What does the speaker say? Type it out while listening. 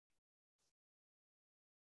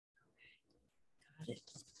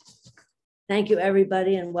Thank you,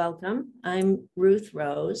 everybody, and welcome. I'm Ruth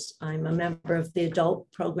Rose. I'm a member of the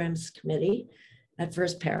Adult Programs Committee at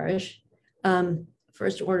First Parish.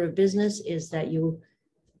 First order of business is that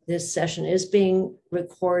this session is being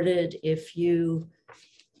recorded. If you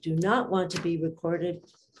do not want to be recorded,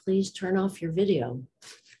 please turn off your video.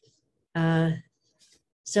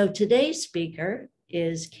 So today's speaker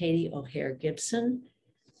is Katie O'Hare Gibson,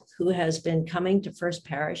 who has been coming to First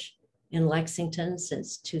Parish in Lexington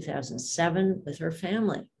since 2007 with her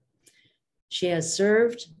family. She has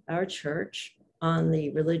served our church on the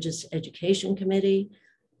Religious Education Committee,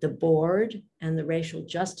 the board, and the Racial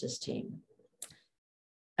Justice team.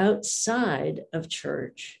 Outside of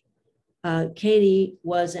church, Katie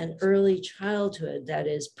was an early childhood, that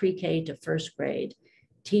is pre-K to first grade,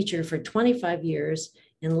 teacher for 25 years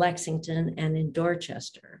in Lexington and in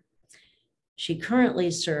Dorchester. She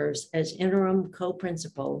currently serves as interim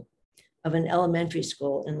co-principal of an elementary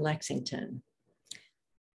school in Lexington.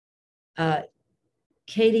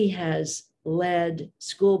 Katie has led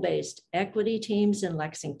school-based equity teams in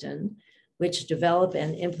Lexington, which develop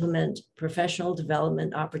and implement professional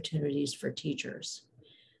development opportunities for teachers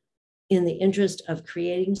in the interest of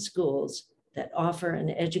creating schools that offer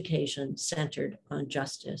an education centered on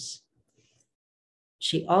justice.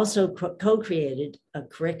 She also co-created a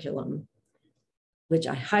curriculum, which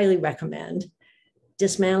I highly recommend,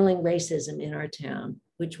 Dismantling Racism in Our Town,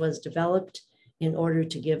 which was developed in order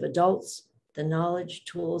to give adults the knowledge,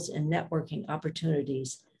 tools, and networking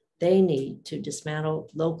opportunities they need to dismantle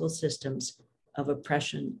local systems of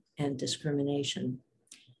oppression and discrimination.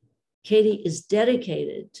 Katie is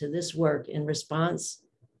dedicated to this work in response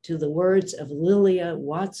to the words of Lilia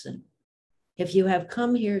Watson. If you have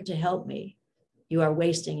come here to help me, you are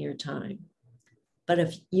wasting your time. But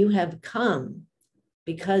if you have come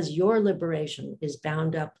because your liberation is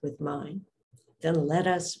bound up with mine, then let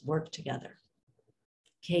us work together.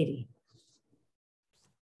 Katie.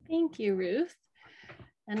 Thank you, Ruth.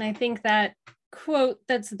 And I think that quote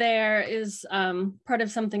that's there is part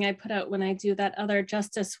of something I put out when I do that other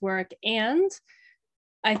justice work. And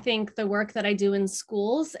I think the work that I do in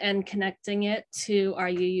schools and connecting it to our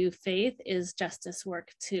UU faith is justice work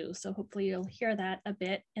too. So hopefully you'll hear that a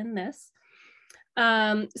bit in this.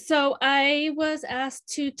 So I was asked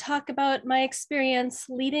to talk about my experience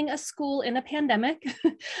leading a school in a pandemic.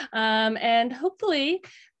 And hopefully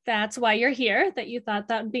that's why you're here, that you thought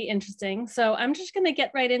that would be interesting. So I'm just going to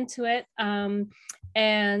get right into it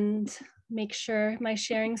and make sure my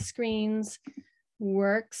sharing screens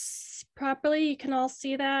works properly. You can all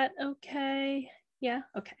see that okay? Yeah,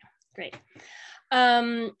 okay, great.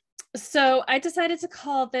 So I decided to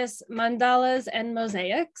call this Mandalas and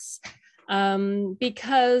Mosaics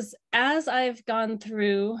because as I've gone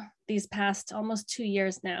through these past almost 2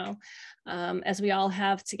 years now, as we all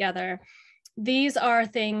have together, these are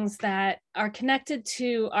things that are connected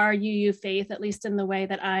to our UU faith, at least in the way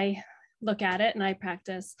that I look at it and I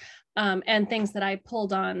practice, and things that I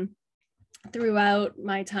pulled on throughout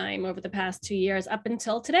my time over the past 2 years up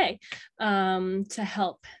until today to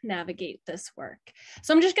help navigate this work.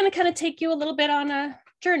 So I'm just going to kind of take you a little bit on a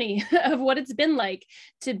journey of what it's been like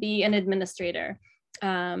to be an administrator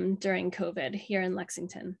during COVID here in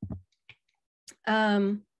Lexington.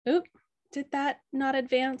 Did that not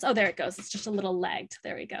advance? Oh, there it goes. It's just a little lagged.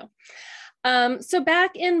 There we go. So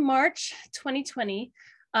back in March 2020,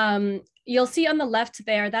 you'll see on the left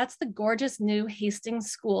there, that's the gorgeous new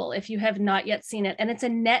Hastings School, if you have not yet seen it. And it's a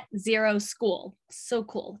net zero school. So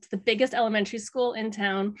cool. It's the biggest elementary school in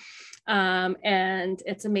town. And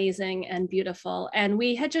it's amazing and beautiful. And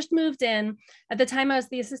we had just moved in. At the time I was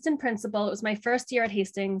the assistant principal. It was my first year at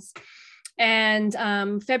Hastings. And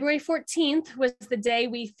February 14th was the day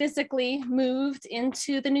we physically moved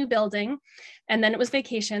into the new building, and then it was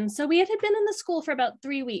vacation. So we had been in the school for about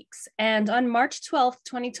 3 weeks. And on March 12th,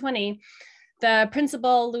 2020, the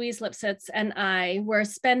principal, Louise Lipsitz, and I were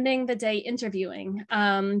spending the day interviewing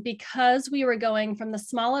because we were going from the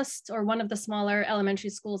smallest or one of the smaller elementary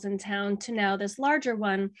schools in town to now this larger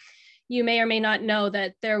one. You may or may not know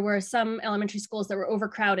that there were some elementary schools that were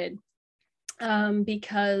overcrowded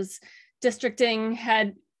because districting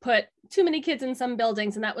had put too many kids in some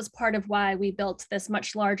buildings, and that was part of why we built this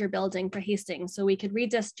much larger building for Hastings, so we could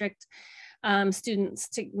redistrict students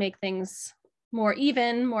to make things more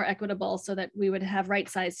even, more equitable, so that we would have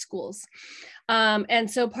right-sized schools. And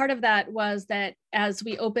so part of that was that as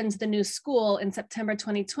we opened the new school in September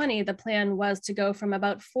 2020, the plan was to go from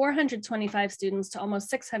about 425 students to almost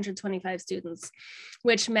 625 students,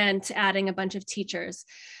 which meant adding a bunch of teachers.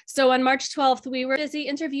 So on March 12th, we were busy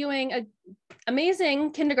interviewing an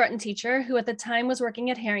amazing kindergarten teacher who at the time was working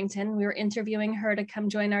at Harrington. We were interviewing her to come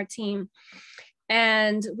join our team.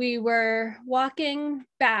 And we were walking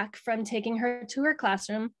back from taking her to her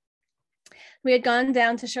classroom. We had gone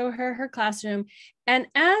down to show her her classroom. And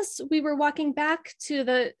as we were walking back to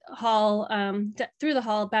the hall, through the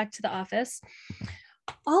hall back to the office,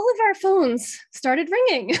 all of our phones started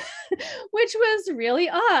ringing, which was really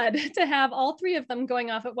odd to have all three of them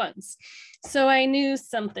going off at once. So I knew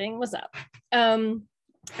something was up.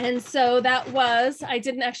 And so that was, I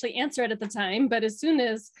didn't actually answer it at the time, but as soon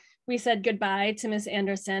as we said goodbye to Miss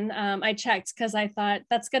Anderson, I checked because I thought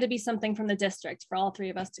that's got to be something from the district for all three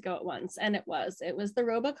of us to go at once. And it was the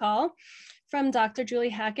robocall from Dr. Julie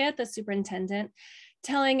Hackett, the superintendent,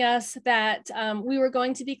 telling us that we were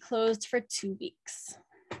going to be closed for 2 weeks.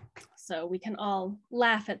 So we can all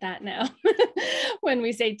laugh at that now when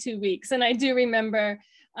we say 2 weeks. And I do remember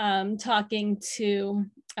talking to,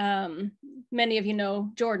 many of you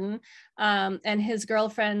know Jordan, and his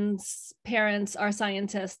girlfriend's parents are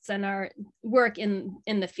scientists and are work in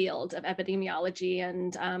the field of epidemiology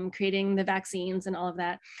and creating the vaccines and all of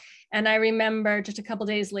that. And I remember just a couple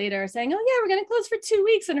days later saying, oh yeah, we're going to close for 2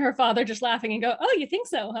 weeks. And her father just laughing and go, oh, you think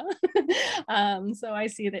so, huh? So I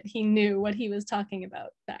see that he knew what he was talking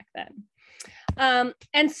about back then.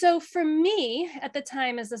 And so for me at the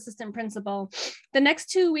time as assistant principal, the next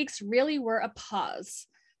 2 weeks really were a pause.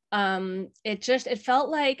 It felt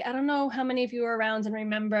like, I don't know how many of you were around and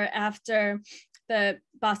remember after the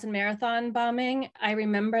Boston Marathon bombing, I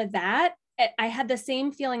remember that. I had the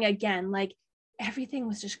same feeling again, like everything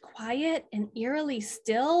was just quiet and eerily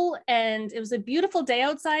still. And it was a beautiful day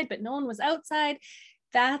outside, but no one was outside.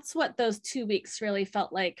 That's what those 2 weeks really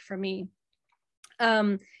felt like for me.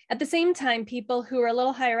 At the same time, people who were a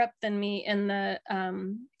little higher up than me in the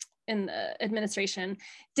administration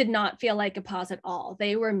did not feel like a pause at all.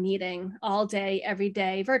 They were meeting all day, every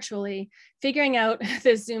day, virtually, figuring out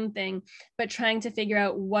this Zoom thing, but trying to figure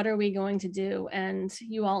out what are we going to do? And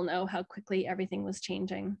you all know how quickly everything was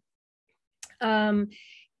changing.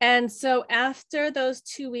 And so after those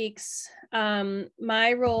 2 weeks,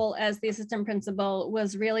 my role as the assistant principal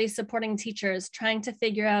was really supporting teachers, trying to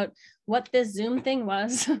figure out what this Zoom thing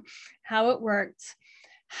was, how it worked,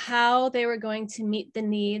 how they were going to meet the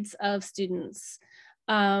needs of students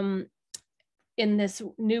in this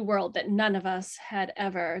new world that none of us had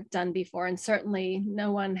ever done before. And certainly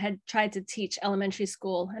no one had tried to teach elementary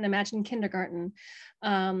school and imagine kindergarten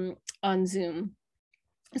on Zoom.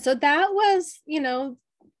 So that was,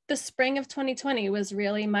 the spring of 2020 was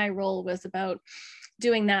really my role, was about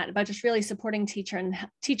doing that, about just really supporting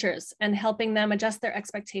teachers and helping them adjust their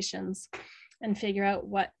expectations and figure out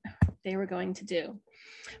what they were going to do.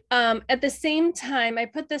 At the same time, I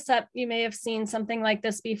put this up, you may have seen something like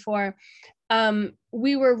this before.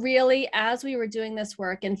 We were really, as we were doing this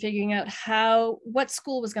work and figuring out what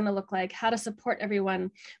school was going to look like, how to support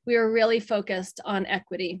everyone, we were really focused on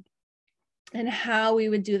equity and how we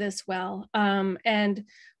would do this well. And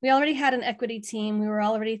we already had an equity team. We were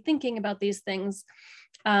already thinking about these things,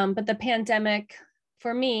 but the pandemic,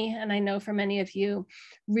 for me, and I know for many of you,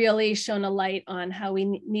 really shone a light on how we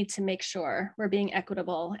need to make sure we're being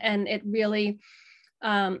equitable. And it really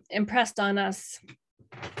impressed on us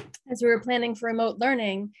as we were planning for remote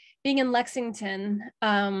learning. Being in Lexington,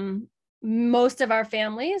 most of our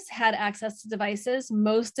families had access to devices.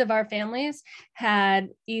 Most of our families had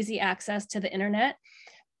easy access to the internet,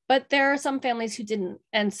 but there are some families who didn't.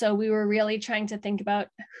 And so we were really trying to think about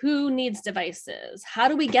who needs devices? How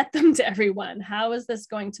do we get them to everyone? How is this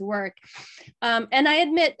going to work? And I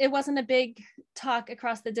admit it wasn't a big talk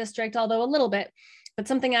across the district, although a little bit, but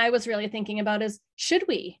something I was really thinking about is, should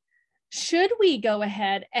we go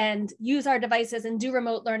ahead and use our devices and do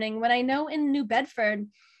remote learning when I know in New Bedford,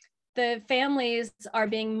 the families are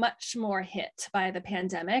being much more hit by the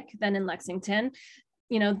pandemic than in Lexington.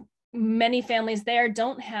 Many families there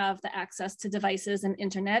don't have the access to devices and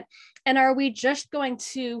internet. And are we just going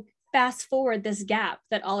to fast forward this gap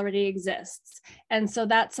that already exists? And so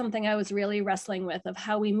that's something I was really wrestling with, of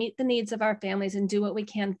how we meet the needs of our families and do what we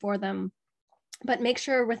can for them, but make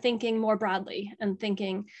sure we're thinking more broadly and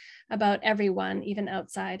thinking about everyone, even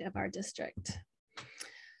outside of our district.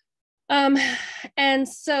 And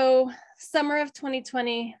so summer of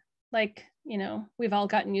 2020, we've all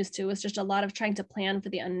gotten used to, was just a lot of trying to plan for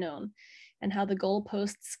the unknown and how the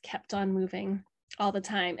goalposts kept on moving all the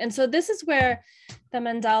time. And so this is where the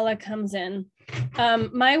mandala comes in.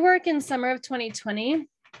 My work in summer of 2020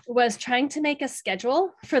 was trying to make a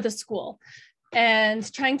schedule for the school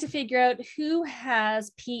and trying to figure out who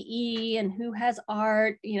has PE and who has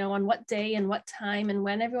art, you know, on what day and what time and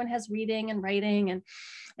when everyone has reading and writing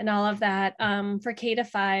and all of that for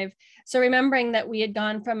K-5. So remembering that we had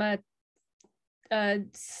gone from a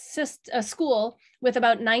school with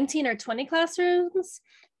about 19 or 20 classrooms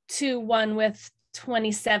to one with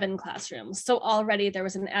 27 classrooms. So already there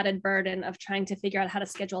was an added burden of trying to figure out how to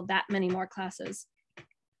schedule that many more classes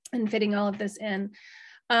and fitting all of this in.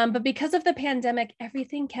 But because of the pandemic,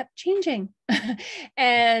 everything kept changing.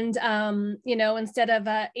 And, you know, instead of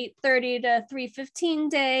a 8:30 to 3:15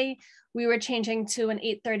 day, we were changing to an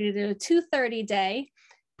 8:30 to 2:30 day,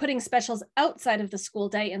 putting specials outside of the school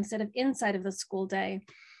day instead of inside of the school day.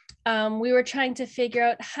 We were trying to figure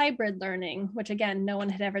out hybrid learning, which again, no one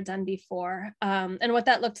had ever done before. And what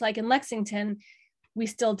that looked like in Lexington, we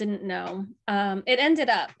still didn't know. It ended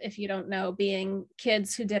up, if you don't know, being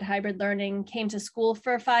kids who did hybrid learning came to school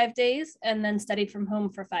for 5 days and then studied from home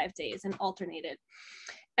for 5 days and alternated,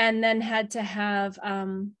 and then had to have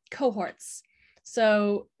cohorts.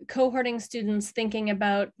 So cohorting students, thinking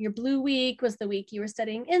about your blue week was the week you were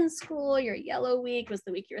studying in school, your yellow week was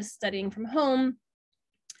the week you were studying from home.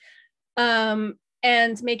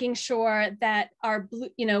 And making sure that our blue,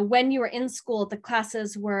 you know, when you were in school, the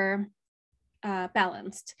classes were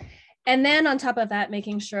balanced. And then on top of that,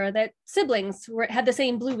 making sure that siblings had the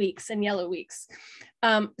same blue weeks and yellow weeks.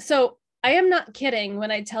 So I am not kidding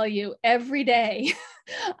when I tell you every day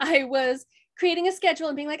I was creating a schedule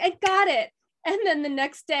and being like, I got it. And then the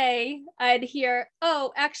next day I'd hear,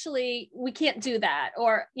 oh, actually, we can't do that.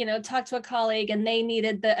 Or, you know, talk to a colleague and they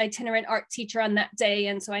needed the itinerant art teacher on that day.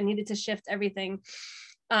 And so I needed to shift everything.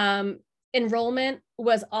 Enrollment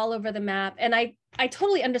was all over the map. And I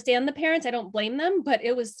totally understand the parents. I don't blame them, but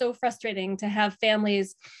it was so frustrating to have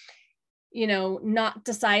families, you know, not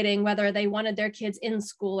deciding whether they wanted their kids in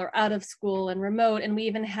school or out of school and remote. And we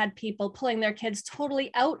even had people pulling their kids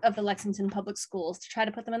totally out of the Lexington public schools to try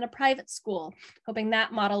to put them in a private school, hoping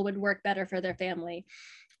that model would work better for their family.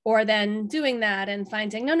 Or then doing that and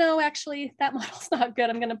finding, no, actually, that model's not good.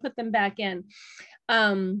 I'm going to put them back in.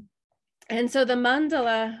 And so the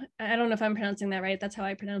mandala, I don't know if I'm pronouncing that right. That's how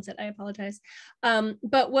I pronounce it. I apologize.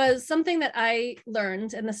 But was something that I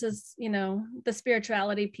learned, and this is, you know, the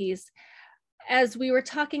spirituality piece, as we were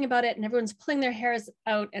talking about it and everyone's pulling their hairs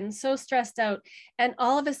out and so stressed out. And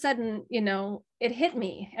all of a sudden, you know, it hit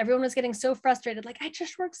me. Everyone was getting so frustrated. Like, I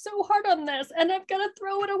just worked so hard on this and I've got to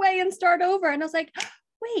throw it away and start over. And I was like,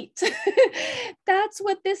 wait, that's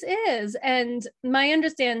what this is. And my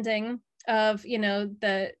understanding of, you know,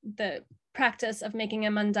 the practice of making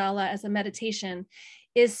a mandala as a meditation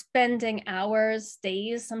is spending hours,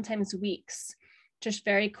 days, sometimes weeks, just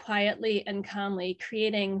very quietly and calmly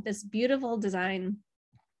creating this beautiful design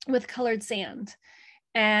with colored sand.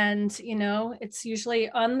 And, you know, it's usually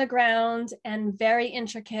on the ground and very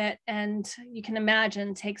intricate. And you can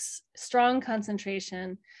imagine takes strong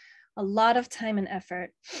concentration, a lot of time and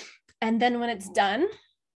effort. And then when it's done,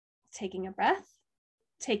 taking a breath,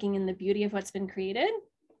 taking in the beauty of what's been created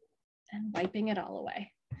and wiping it all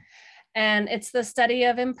away. And it's the study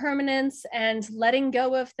of impermanence and letting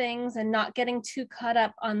go of things and not getting too caught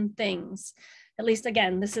up on things. At least,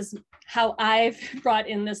 again, this is how I've brought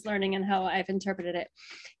in this learning and how I've interpreted it.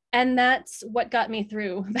 And that's what got me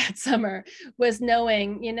through that summer, was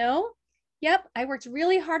knowing, you know, yep, I worked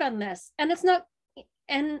really hard on this and it's not,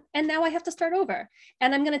 and now I have to start over.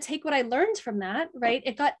 And I'm going to take what I learned from that, right?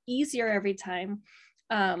 It got easier every time.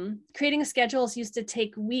 Creating schedules used to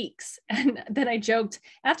take weeks. And then I joked,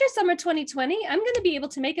 after summer 2020, I'm going to be able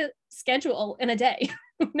to make a schedule in a day.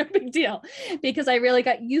 No big deal, because I really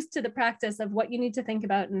got used to the practice of what you need to think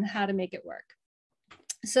about and how to make it work.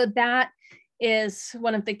 So that is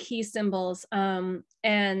one of the key symbols.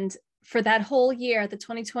 And for that whole year, the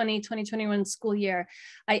 2020-2021 school year,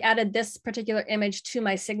 I added this particular image to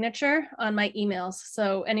my signature on my emails.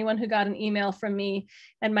 So anyone who got an email from me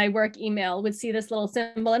and my work email would see this little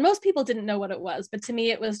symbol. And most people didn't know what it was, but to me,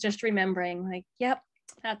 it was just remembering, like, yep,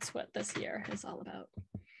 that's what this year is all about.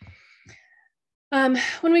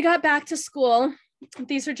 When we got back to school,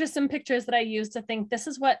 these are just some pictures that I used to think this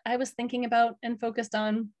is what I was thinking about and focused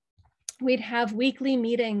on. We'd have weekly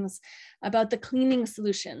meetings about the cleaning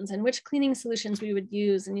solutions and which cleaning solutions we would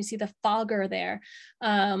use. And you see the fogger there.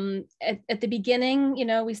 At the beginning,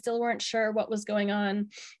 we still weren't sure what was going on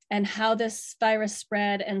and how this virus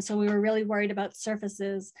spread. And so we were really worried about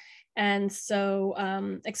surfaces. And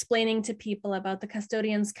so explaining to people about the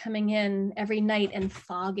custodians coming in every night and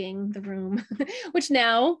fogging the room, which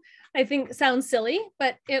now I think sounds silly,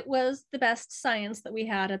 but it was the best science that we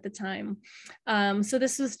had at the time. So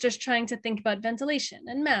this was just trying to think about ventilation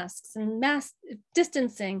and masks and mask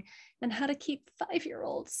distancing and how to keep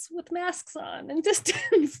 5-year-olds with masks on and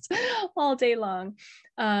distanced all day long.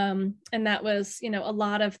 And that was, a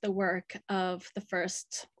lot of the work of the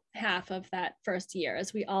first half of that first year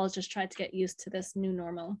as we all just tried to get used to this new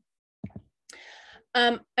normal.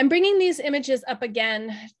 I'm bringing these images up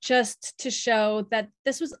again just to show that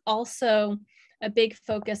this was also a big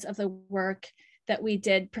focus of the work that we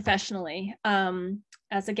did professionally.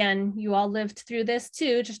 As again, you all lived through this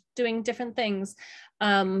too, just doing different things.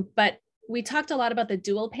 But we talked a lot about the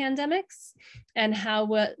dual pandemics and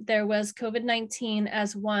how there was COVID-19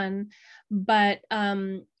 as one, but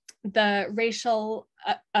the racial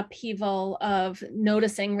upheaval of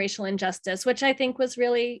noticing racial injustice, which I think was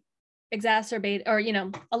really exacerbated, or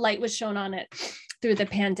a light was shown on it through the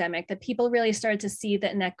pandemic, that people really started to see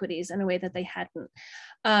the inequities in a way that they hadn't.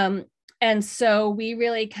 And so we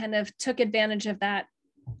really kind of took advantage of that.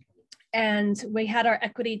 And we had our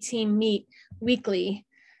equity team meet weekly.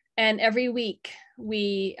 And every week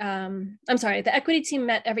the equity team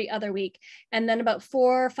met every other week. And then about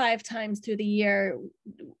 4 or 5 times through the year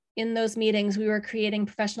in those meetings, we were creating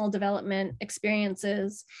professional development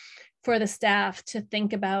experiences for the staff to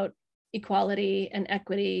think about equality and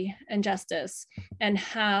equity and justice and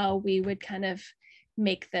how we would kind of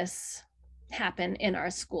make this happen in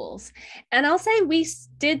our schools. And I'll say we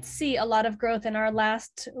did see a lot of growth in our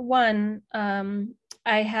last one.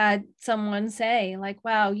 I had someone say like,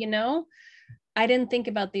 wow, I didn't think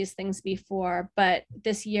about these things before, but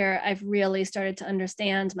this year I've really started to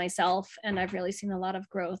understand myself and I've really seen a lot of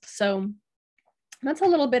growth. So that's a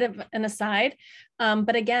little bit of an aside,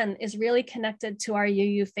 but again, is really connected to our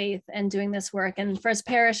UU faith and doing this work, and First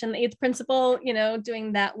Parish and the 8th principle,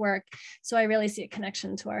 doing that work. So I really see a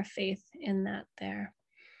connection to our faith in that there.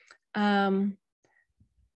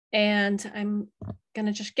 And I'm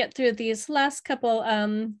gonna just get through these last couple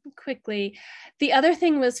quickly. The other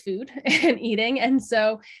thing was food and eating. And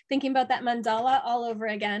so thinking about that mandala all over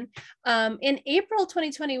again. In April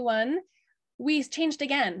 2021, we changed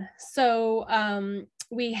again. So I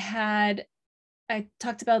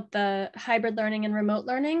talked about the hybrid learning and remote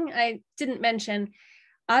learning. I didn't mention,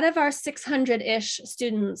 out of our 600-ish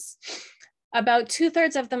students, about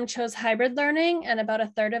 2/3 of them chose hybrid learning and about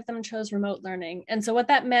 1/3 of them chose remote learning. And so what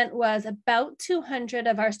that meant was about 200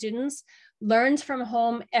 of our students learned from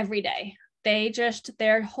home every day.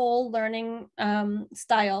 Their whole learning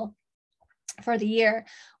style for the year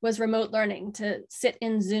was remote learning, to sit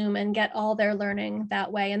in Zoom and get all their learning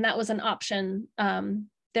that way. And that was an option.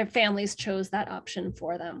 Their families chose that option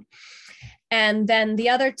for them. And then the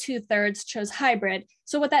other 2/3 chose hybrid.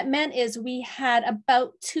 So what that meant is we had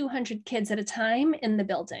about 200 kids at a time in the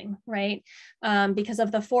building, right? Because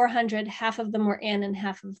of the 400, half of them were in and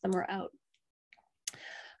half of them were out.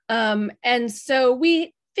 And so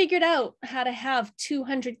we figured out how to have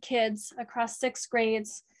 200 kids across 6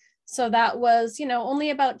 grades. So that was, only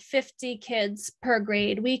about 50 kids per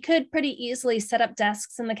grade. We could pretty easily set up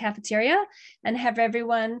desks in the cafeteria and have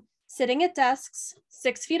everyone sitting at desks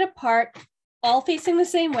 6 feet apart, all facing the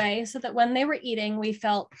same way, so that when they were eating, we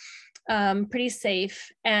felt pretty safe.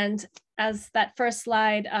 And as that first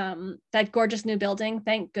slide, that gorgeous new building,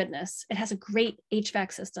 thank goodness, it has a great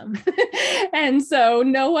HVAC system. And so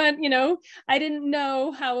no one, I didn't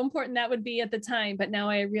know how important that would be at the time, but now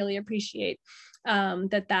I really appreciate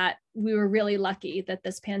that we were really lucky that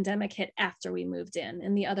this pandemic hit after we moved in.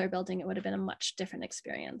 In the other building, it would have been a much different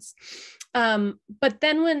experience. But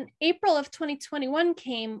then when April of 2021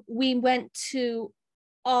 came, we went to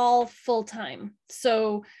all full-time.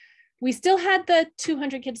 So we still had the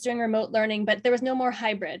 200 kids doing remote learning, but there was no more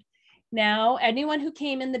hybrid. Now, anyone who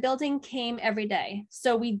came in the building came every day.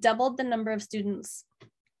 So we doubled the number of students.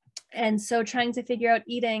 And so trying to figure out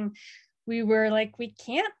eating, we were like, we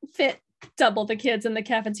can't fit double the kids in the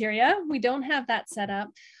cafeteria. We don't have that set up.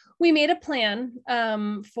 We made a plan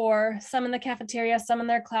for some in the cafeteria, some in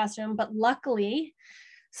their classroom, but luckily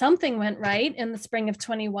something went right in the spring of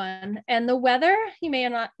 21. And the weather, you may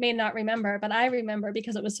not remember, but I remember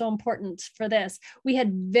because it was so important for this. We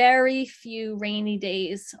had very few rainy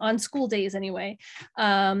days, on school days anyway,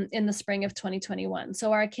 in the spring of 2021.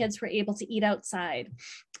 So our kids were able to eat outside,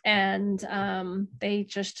 and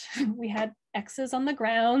we had X's on the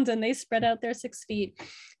ground, and they spread out their 6 feet.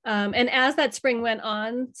 And as that spring went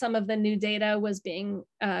on, some of the new data was being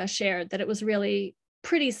shared that it was really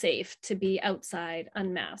pretty safe to be outside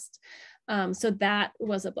unmasked. So that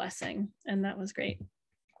was a blessing, and that was great.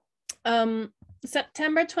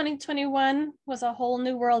 September 2021 was a whole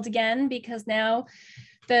new world again, because now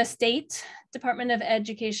the state Department of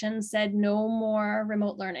Education said no more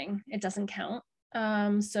remote learning. It doesn't count.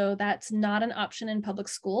 So that's not an option in public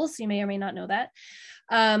schools. You may or may not know that.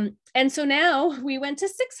 And so now we went to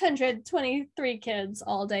 623 kids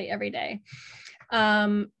all day, every day.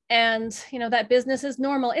 And that business is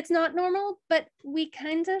normal. It's not normal, but we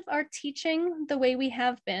kind of are teaching the way we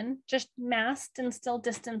have been, just masked and still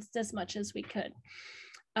distanced as much as we could.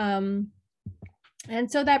 And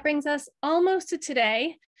so that brings us almost to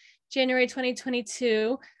today, January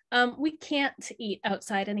 2022. We can't eat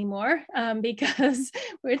outside anymore because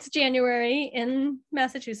it's January in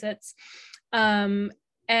Massachusetts.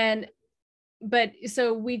 But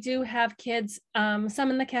so we do have kids,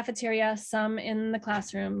 some in the cafeteria, some in the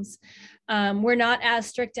classrooms. We're not as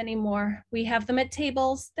strict anymore. We have them at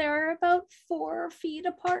tables. They're about 4 feet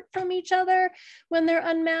apart from each other when they're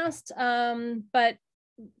unmasked. But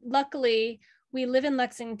luckily, we live in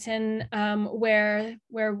Lexington, where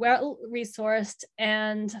we're well-resourced,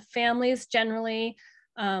 and families generally,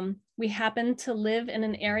 we happen to live in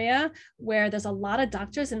an area where there's a lot of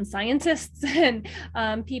doctors and scientists and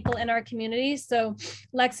people in our community. So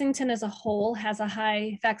Lexington as a whole has a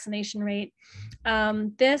high vaccination rate.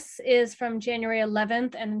 This is from January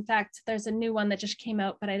 11th. And in fact, there's a new one that just came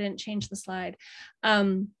out, but I didn't change the slide.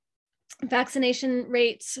 Vaccination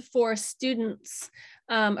rates for students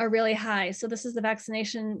are really high. So this is the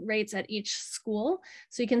vaccination rates at each school.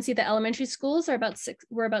 So you can see the elementary schools are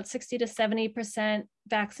we're about 60 to 70%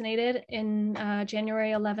 vaccinated in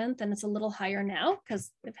January 11th, and it's a little higher now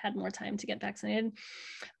because they've had more time to get vaccinated.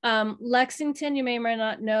 Lexington, you may or may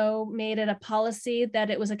not know, made it a policy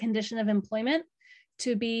that it was a condition of employment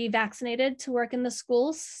to be vaccinated to work in the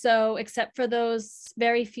schools. So except for those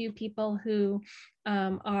very few people who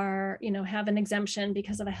have an exemption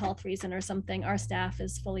because of a health reason or something, our staff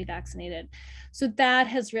is fully vaccinated. So that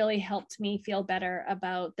has really helped me feel better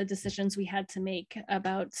about the decisions we had to make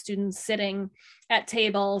about students sitting at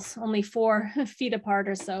tables only 4 feet apart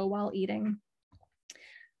or so while eating.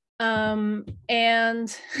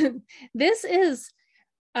 And this is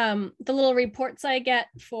the little reports I get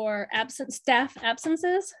for staff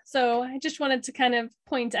absences. So I just wanted to kind of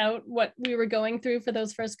point out what we were going through for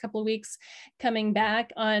those first couple of weeks coming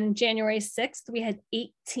back. On January 6th, we had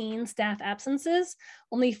 18 staff absences.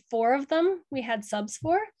 Only 4 of them we had subs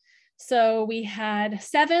for. So we had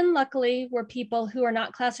 7, luckily, were people who are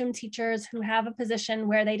not classroom teachers who have a position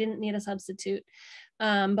where they didn't need a substitute.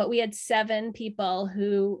 But we had 7 people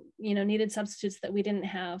who, needed substitutes that we didn't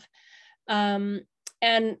have.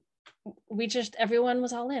 And everyone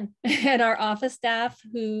was all in. And our office staff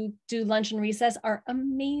who do lunch and recess are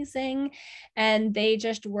amazing. And they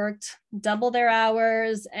just worked double their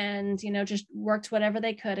hours and, just worked whatever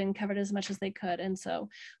they could and covered as much as they could. And so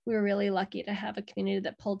we were really lucky to have a community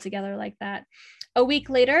that pulled together like that. A week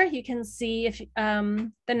later, you can see if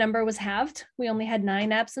the number was halved. We only had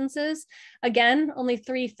 9 absences. Again, only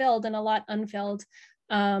 3 filled and a lot unfilled,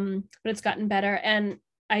 but it's gotten better. And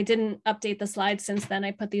I didn't update the slides since then.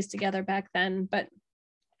 I put these together back then, but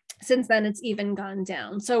since then it's even gone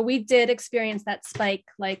down. So we did experience that spike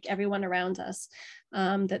like everyone around us,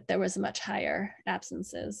 that there was much higher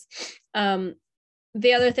absences.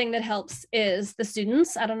 The other thing that helps is the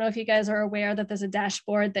students. I don't know if you guys are aware that there's a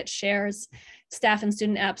dashboard that shares staff and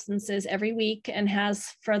student absences every week and has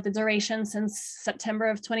for the duration since September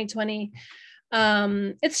of 2020.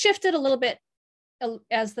 It's shifted a little bit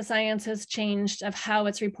as the science has changed of how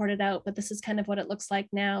it's reported out, but this is kind of what it looks like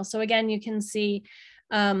now. So again, you can see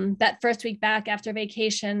that first week back after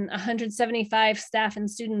vacation, 175 staff and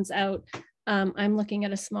students out. I'm looking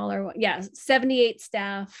at a smaller one. Yeah, 78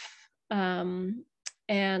 staff.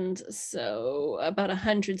 And so about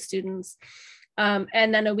 100 students.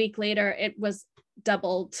 And then a week later, it was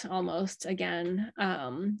doubled almost again,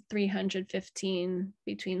 315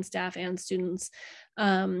 between staff and students.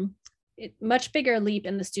 Much bigger leap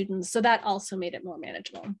in the students. So that also made it more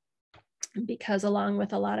manageable. because along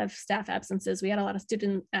with a lot of staff absences, we had a lot of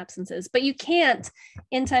student absences. But you can't,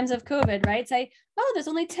 in times of COVID, right, say, oh, there's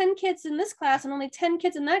only 10 kids in this class and only 10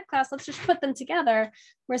 kids in that class, let's just put them together.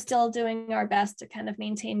 We're still doing our best to kind of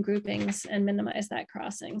maintain groupings and minimize that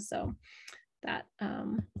crossing. So that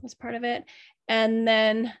was part of it. And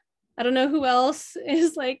then I don't know who else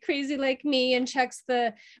is like crazy like me and checks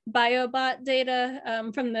the biobot data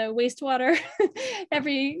from the wastewater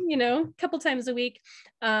every, couple times a week.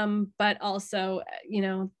 But also,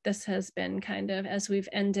 this has been kind of, as we've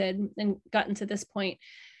ended and gotten to this point,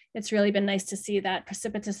 it's really been nice to see that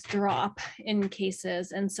precipitous drop in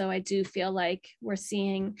cases. And so I do feel like we're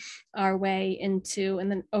seeing our way into, and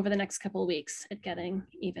then over the next couple of weeks, it getting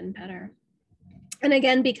even better. And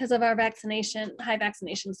again, because of our high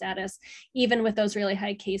vaccination status, even with those really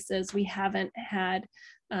high cases, we haven't had,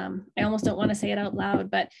 I almost don't want to say it out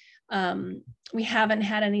loud, but we haven't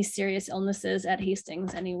had any serious illnesses at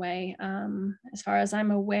Hastings anyway. As far as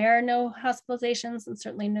I'm aware, no hospitalizations and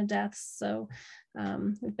certainly no deaths. So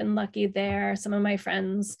we've been lucky there. Some of my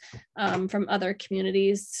friends from other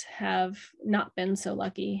communities have not been so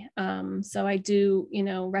lucky. So I do,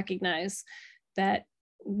 recognize that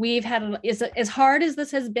we've had, as hard as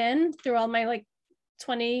this has been through all my like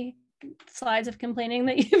 20 slides of complaining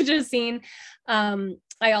that you've just seen,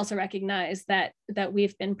 I also recognize that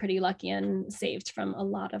we've been pretty lucky and saved from a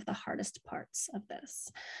lot of the hardest parts of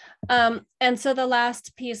this. And so the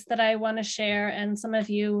last piece that I want to share, and some of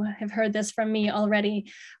you have heard this from me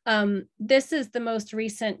already, this is the most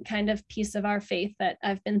recent kind of piece of our faith that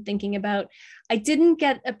I've been thinking about. I didn't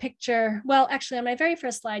get a picture. Well, actually, on my very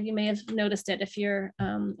first slide, you may have noticed it if you're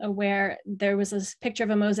aware, there was this picture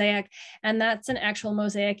of a mosaic, and that's an actual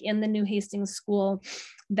mosaic in the New Hastings School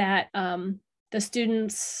that the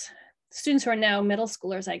students who are now middle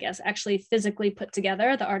schoolers, I guess, actually physically put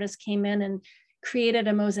together. The artist came in and created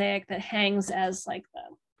a mosaic that hangs as like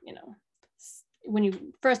the, when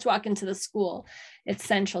you first walk into the school, it's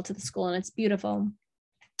central to the school and it's beautiful.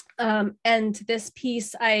 And this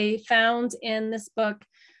piece I found in this book,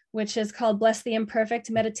 which is called Bless the Imperfect,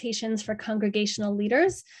 Meditations for Congregational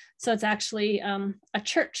Leaders. So it's actually a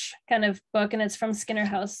church kind of book, and it's from Skinner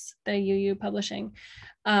House, the UU publishing.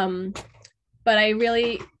 But I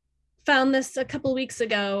really found this a couple weeks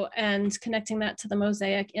ago, and connecting that to the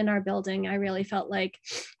mosaic in our building, I really felt like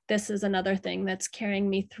this is another thing that's carrying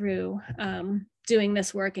me through doing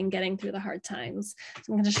this work and getting through the hard times.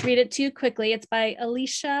 So I'm going to just read it to you quickly. It's by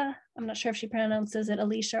Alicia, I'm not sure if she pronounces it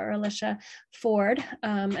Alicia or Alicia Ford,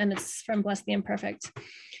 and it's from Bless the Imperfect.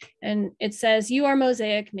 And it says, "You are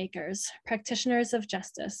mosaic makers, practitioners of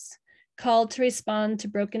justice, called to respond to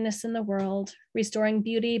brokenness in the world, restoring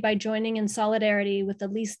beauty by joining in solidarity with the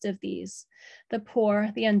least of these, the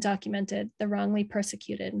poor, the undocumented, the wrongly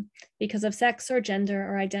persecuted, because of sex or gender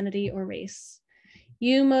or identity or race.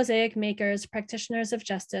 You, mosaic makers, practitioners of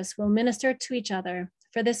justice, will minister to each other,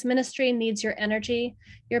 for this ministry needs your energy,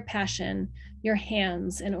 your passion, your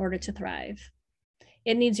hands in order to thrive.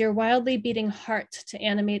 It needs your wildly beating heart to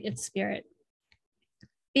animate its spirit.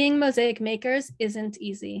 Being mosaic makers isn't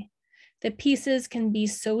easy. The pieces can be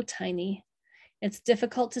so tiny. It's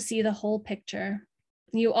difficult to see the whole picture.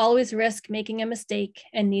 You always risk making a mistake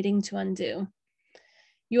and needing to undo.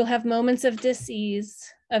 You will have moments of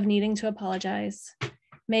dis-ease, of needing to apologize,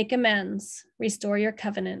 make amends, restore your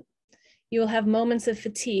covenant. You will have moments of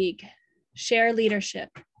fatigue, share leadership,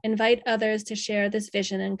 invite others to share this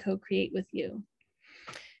vision and co-create with you.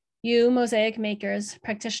 You, mosaic makers,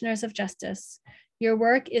 practitioners of justice, your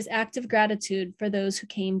work is active gratitude for those who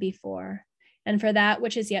came before and for that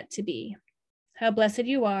which is yet to be. How blessed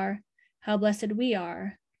you are, how blessed we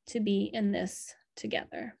are to be in this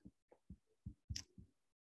together."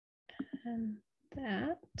 And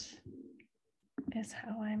that is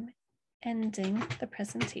how I'm ending the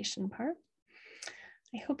presentation part.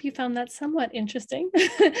 I hope you found that somewhat interesting.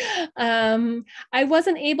 I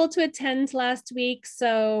wasn't able to attend last week,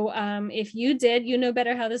 so if you did, you know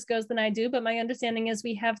better how this goes than I do, but my understanding is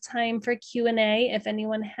we have time for Q&A if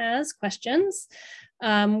anyone has questions.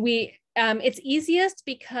 It's easiest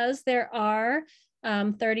because there are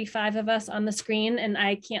 35 of us on the screen and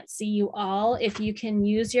I can't see you all. If you can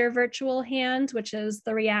use your virtual hand, which is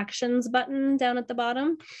the reactions button down at the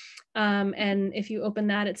bottom. And if you open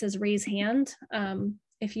that, it says raise hand.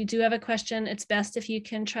 If you do have a question, it's best if you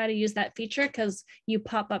can try to use that feature because you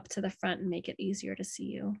pop up to the front and make it easier to see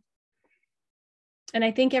you. And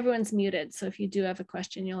I think everyone's muted. So if you do have a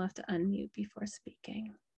question, you'll have to unmute before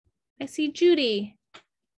speaking. I see Judy.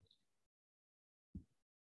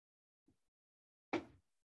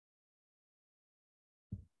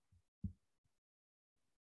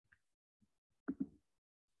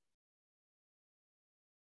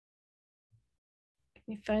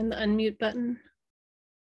 me find the unmute button.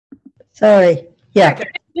 Sorry. Yeah.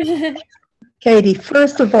 Katie,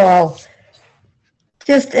 first of all,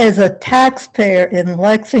 just as a taxpayer in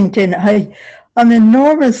Lexington, I'm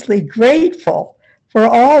enormously grateful for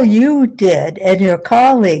all you did and your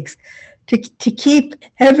colleagues to keep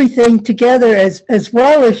everything together as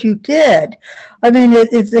well as you did. I mean,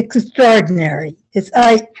 it's extraordinary.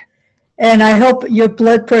 And I hope your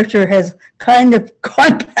blood pressure has kind of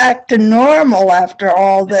gone back to normal after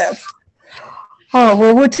all this. Oh,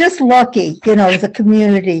 well, we're just lucky, as a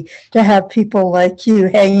community to have people like you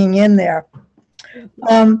hanging in there.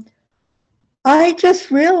 I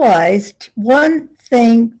just realized one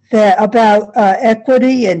thing about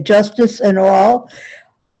equity and justice and all.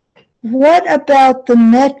 What about the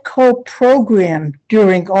METCO program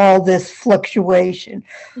during all this fluctuation?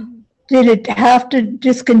 Mm-hmm. Did it have to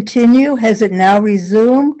discontinue? Has it now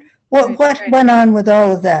resumed? What went on with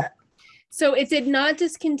all of that? So it did not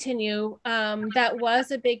discontinue. That was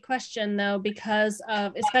a big question, though, because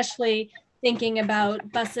of especially thinking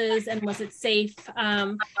about buses and was it safe?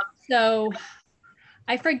 So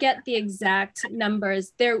I forget the exact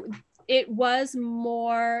numbers. There was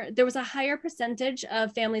a higher percentage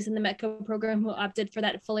of families in the METCO program who opted for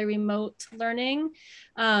that fully remote learning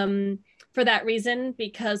for that reason,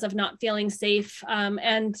 because of not feeling safe.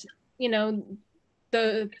 And,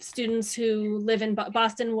 the students who live in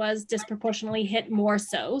Boston was disproportionately hit more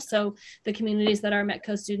so. So the communities that our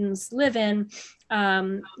METCO students live in,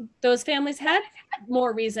 those families had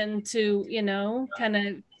more reason to, kind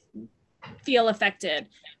of feel affected.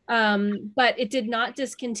 But it did not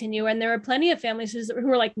discontinue. And there were plenty of families who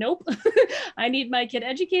were like, nope, I need my kid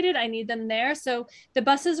educated. I need them there. So the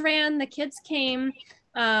buses ran, the kids came.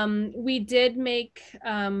 We did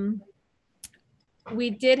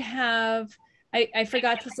have, I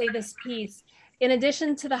forgot to say this piece. In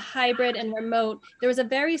addition to the hybrid and remote, there was a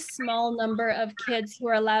very small number of kids who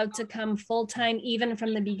were allowed to come full-time, even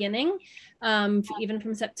from the beginning, even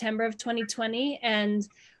from September of 2020. And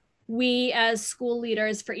we as school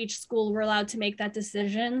leaders for each school were allowed to make that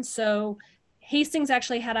decision. So Hastings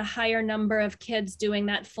actually had a higher number of kids doing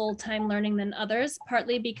that full-time learning than others,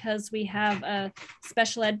 partly because we have a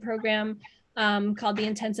special ed program called the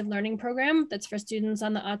Intensive Learning Program that's for students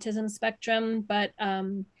on the autism spectrum, but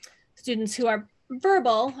students who are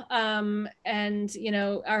verbal and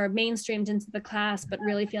are mainstreamed into the class, but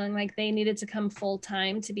really feeling like they needed to come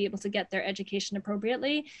full-time to be able to get their education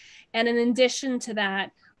appropriately. And in addition to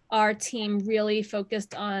that, our team really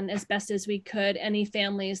focused on, as best as we could, any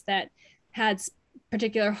families that had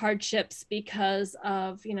particular hardships because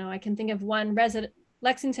of, I can think of one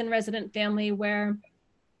Lexington resident family where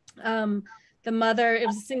the mother, it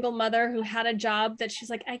was a single mother who had a job that she's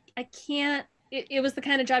like, I can't, it was the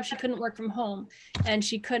kind of job she couldn't work from home, and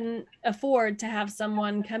she couldn't afford to have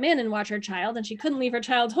someone come in and watch her child, and she couldn't leave her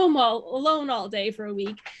child home alone all day for a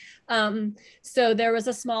week. So there was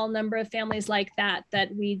a small number of families like that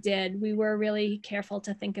we were really careful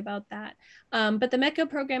to think about that. But the METCO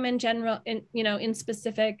program in general, in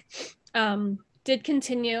specific, did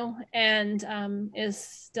continue and is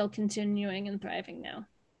still continuing and thriving now.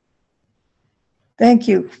 Thank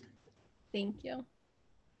you. Thank you.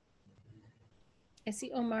 I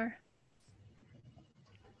see Omar.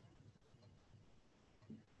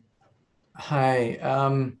 Hi.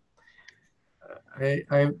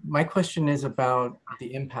 My question is about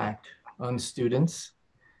the impact on students.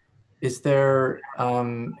 Is there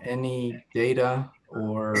any data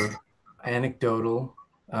or anecdotal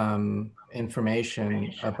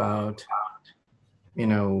information about,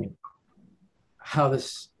 how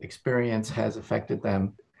this experience has affected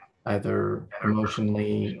them, either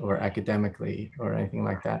emotionally or academically or anything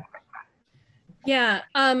like that? Yeah.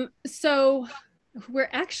 So we're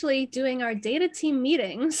actually doing our data team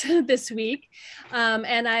meetings this week.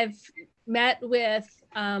 And I've met with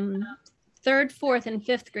third, fourth, and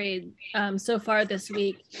fifth grade so far this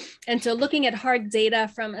week. And so looking at hard data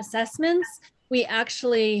from assessments, we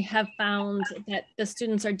actually have found that the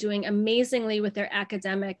students are doing amazingly with their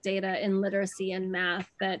academic data in literacy and math,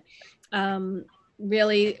 that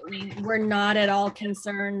really we're not at all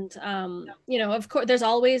concerned. Of course, there's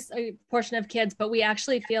always a portion of kids, but we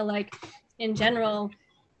actually feel like in general,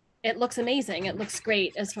 it looks amazing. It looks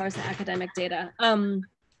great as far as the academic data.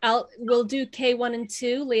 We'll do K1 and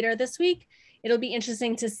 2 later this week. It'll be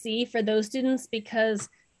interesting to see for those students because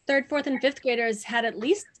third, fourth, and fifth graders had at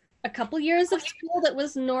least a couple years of school that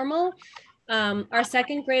was normal. Our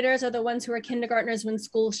second graders are the ones who are kindergartners when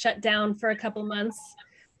school shut down for a couple months.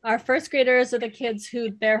 Our first graders are the kids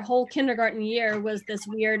who their whole kindergarten year was this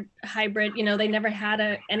weird hybrid, they never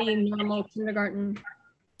had any normal kindergarten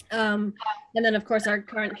And then of course our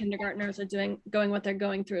current kindergartners are going what they're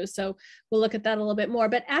going through. So we'll look at that a little bit more,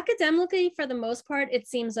 but academically for the most part, it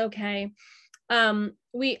seems okay.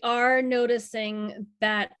 We are noticing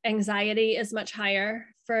that anxiety is much higher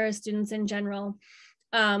for students in general.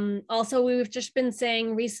 Also, we've just been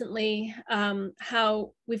saying recently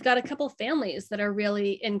how we've got a couple families that are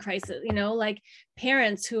really in crisis, you know, like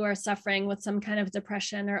parents who are suffering with some kind of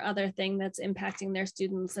depression or other thing that's impacting their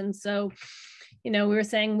students. And so, you know, we were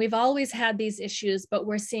saying we've always had these issues, but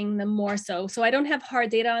we're seeing them more so. So I don't have hard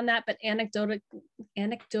data on that, but I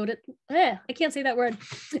can't say that word.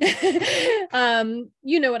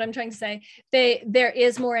 You know what I'm trying to say. There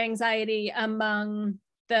is more anxiety among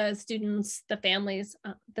the students, the families,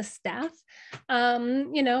 the staff,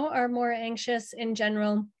 you know, are more anxious in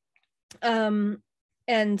general. And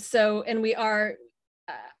we are,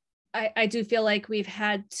 I do feel like we've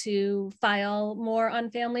had to file more on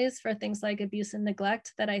families for things like abuse and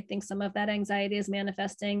neglect, that I think some of that anxiety is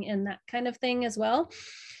manifesting in that kind of thing as well.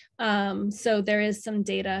 So there is some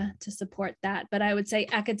data to support that, but I would say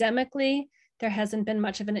academically, there hasn't been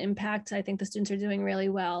much of an impact. I think the students are doing really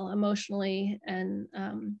well emotionally, and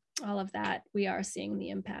all of that. We are seeing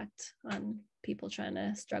the impact on people trying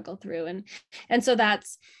to struggle through. And so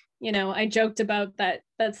that's, you know, I joked about that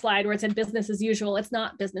slide where it said business as usual. It's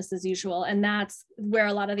not business as usual. And that's where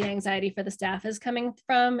a lot of the anxiety for the staff is coming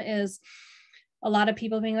from, is a lot of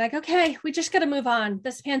people being like, okay, we just got to move on.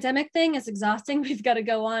 This pandemic thing is exhausting. We've got to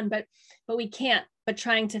go on, but we can't. But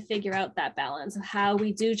trying to figure out that balance of how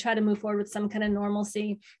we do try to move forward with some kind of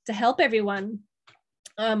normalcy to help everyone,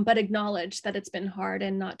 but acknowledge that it's been hard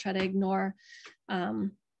and not try to ignore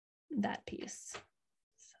that piece.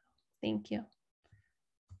 So, thank you.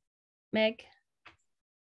 Meg?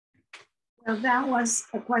 Well, that was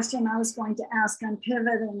a question I was going to ask on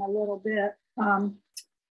pivoting a little bit.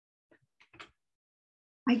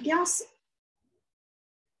 I guess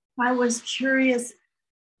I was curious.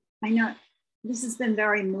 I know this has been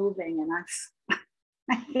very moving, and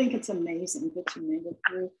I think it's amazing that you made it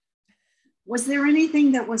through. Was there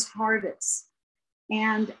anything that was hardest?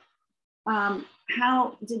 And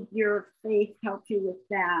how did your faith help you with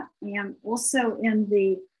that? And also in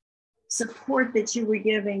the support that you were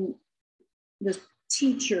giving the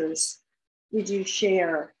teachers, did you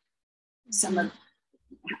share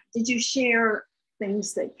did you share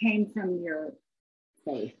things that came from your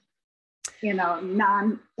faith, you know,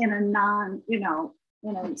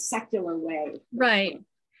 in a secular way? Right.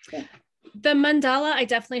 Yeah. The mandala I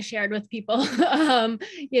definitely shared with people,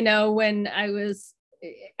 you know, when I was,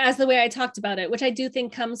 as the way I talked about it, which I do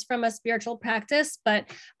think comes from a spiritual practice, but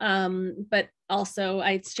also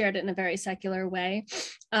I shared it in a very secular way.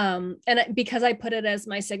 And because I put it as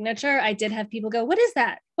my signature, I did have people go, what is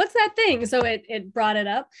that? What's that thing? So it brought it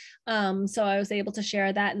up. So I was able to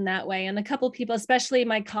share that in that way. And a couple of people, especially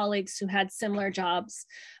my colleagues who had similar jobs,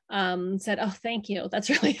 said, oh, thank you. That's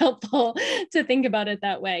really helpful to think about it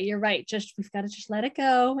that way. You're right. We've got to just let it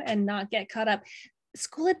go and not get caught up.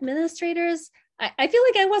 School administrators, I feel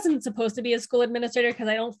like I wasn't supposed to be a school administrator because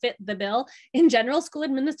I don't fit the bill. In general, school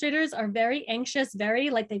administrators are very anxious, very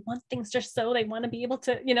like they want things just so they want to be able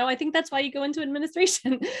to, you know, I think that's why you go into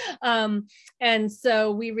administration. And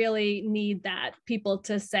so we really need that, people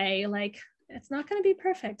to say like, it's not going to be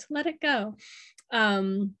perfect, let it go.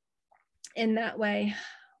 In that way.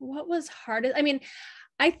 What was hardest? I mean,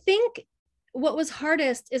 I think what was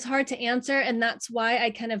hardest is hard to answer. And that's why I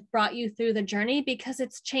kind of brought you through the journey, because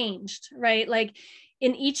it's changed, right? Like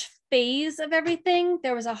in each phase of everything,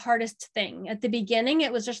 there was a hardest thing. At the beginning,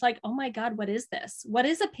 it was just like, oh my God, what is this? What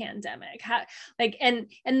is a pandemic? How, like, and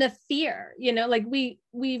the fear, you know, like we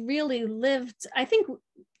really lived, I think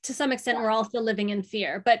to some extent, we're all still living in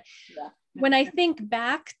fear. But when I think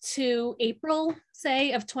back to April,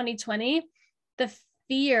 say, of 2020, the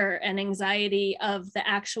fear and anxiety of the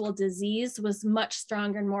actual disease was much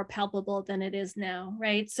stronger and more palpable than it is now,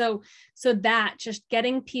 right? So that just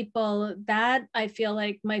getting people, that I feel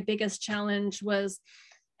like my biggest challenge was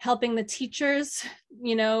helping the teachers,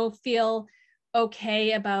 you know, feel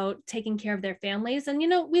okay about taking care of their families. And, you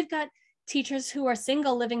know, we've got teachers who are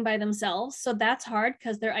single living by themselves. So that's hard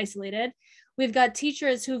because they're isolated. We've got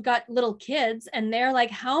teachers who've got little kids and they're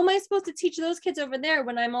like, how am I supposed to teach those kids over there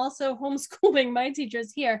when I'm also homeschooling my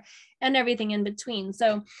teachers here, and everything in between.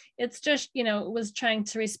 So it's just, you know, it was trying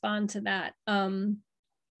to respond to that.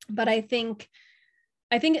 But I think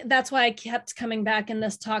that's why I kept coming back in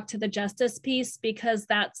this talk to the justice piece, because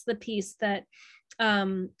that's the piece that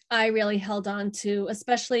I really held on to,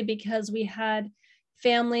 especially because we had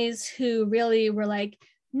families who really were like,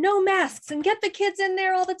 no masks and get the kids in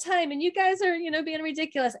there all the time. And you guys are, you know, being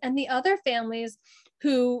ridiculous. And the other families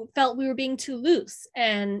who felt we were being too loose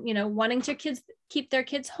and, you know, wanting to keep their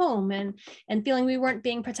kids home and feeling we weren't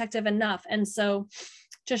being protective enough. And so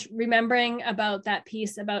just remembering about that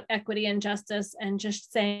piece about equity and justice and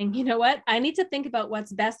just saying, you know what, I need to think about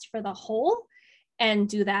what's best for the whole and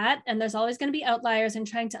do that. And there's always going to be outliers, and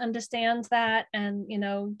trying to understand that and, you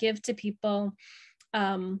know, give to people.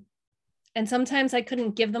 And sometimes I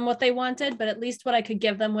couldn't give them what they wanted, but at least what I could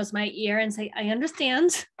give them was my ear and say, I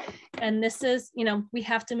understand. And this is, you know, we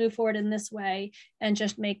have to move forward in this way, and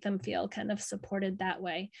just make them feel kind of supported that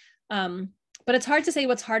way. But it's hard to say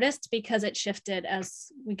what's hardest because it shifted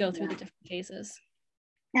as we go through the different phases.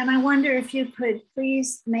 And I wonder if you could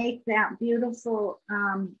please make that beautiful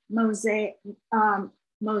mosaic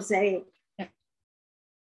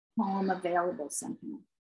poem available somehow.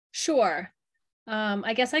 Sure.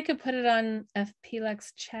 I guess I could put it on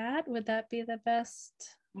FPLEX chat. Would that be the best?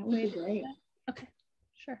 That would be great. Okay,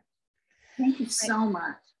 sure. Thank you so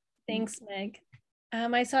much. Thanks, Meg.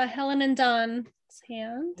 I saw Helen and Don's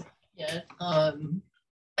hand. Yeah,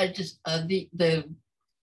 I just, the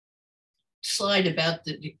slide about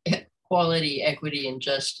the equality, equity, and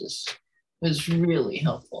justice was really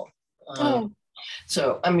helpful.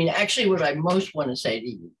 So, I mean, actually what I most want to say to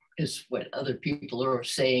you is what other people are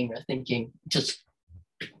saying or thinking, just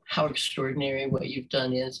how extraordinary what you've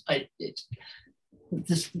done is.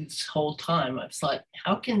 This whole time I've thought,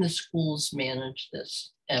 how can the schools manage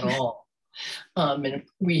this at all? And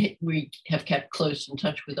we have kept close in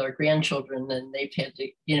touch with our grandchildren, and they've had to,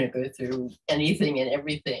 you know, go through anything and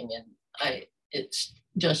everything. And it's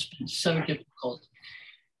just been so difficult.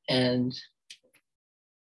 And,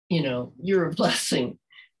 you know, you're a blessing.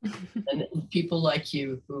 And people like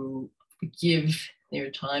you who give their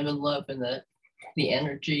time and love and the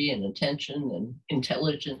energy and attention and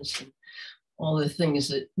intelligence and all the things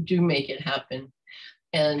that do make it happen.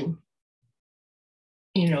 And,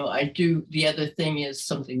 you know, the other thing is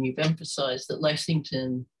something you've emphasized, that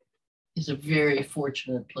Lexington is a very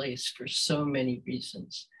fortunate place for so many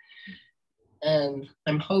reasons. And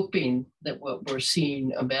I'm hoping that what we're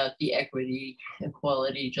seeing about the equity,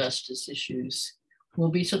 equality, justice issues will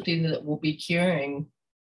be something that we'll be carrying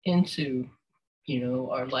into, you know,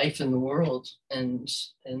 our life in the world, and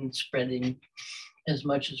spreading as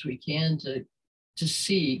much as we can to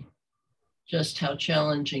see just how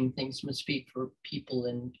challenging things must be for people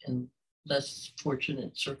in less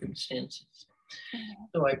fortunate circumstances.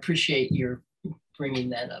 So I appreciate your bringing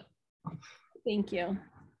that up. Thank you.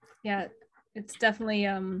 Yeah, it's definitely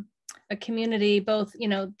a community, both, you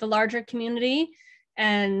know, the larger community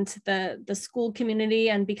and the school community.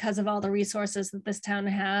 And because of all the resources that this town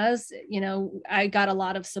has, you know, I got a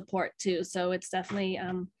lot of support too. So it's definitely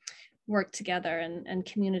work together, and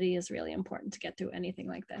community is really important to get through anything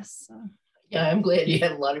like this. So. Yeah, I'm glad you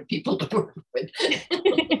had a lot of people to work with.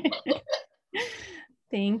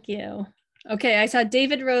 Thank you. Okay, I saw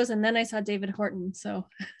David Rose, and then I saw David Horton, so.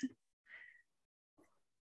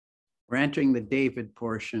 We're entering the David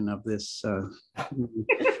portion of this. So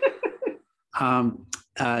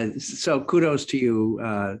kudos to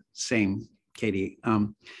you, same, Katie.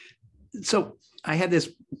 So I had this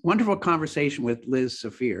wonderful conversation with Liz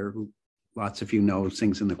Saphir, who lots of you know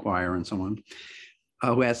sings in the choir and so on,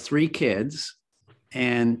 who has 3 kids.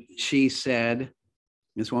 And she said,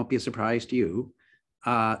 this won't be a surprise to you,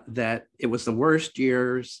 that it was the worst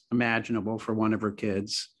years imaginable for one of her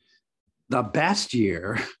kids. The best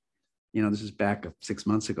year, you know, this is back 6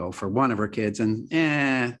 months ago, for one of her kids,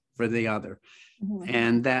 and for the other. Mm-hmm.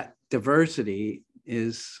 And that diversity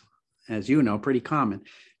is, as you know, pretty common.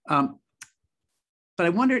 But I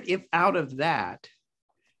wondered if out of that,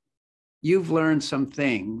 you've learned some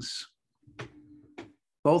things,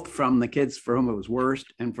 both from the kids for whom it was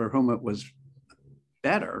worst and for whom it was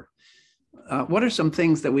better. What are some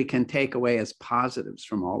things that we can take away as positives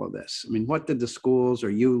from all of this? I mean, what did the schools or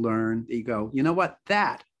you learn that you go, you know what,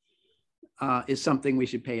 that is something we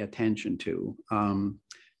should pay attention to?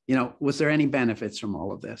 You know, was there any benefits from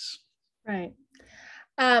all of this? Right.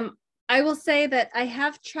 I will say that I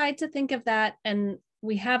have tried to think of that, and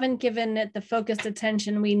we haven't given it the focused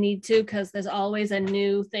attention we need to, because there's always a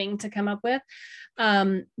new thing to come up with.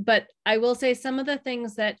 But I will say some of the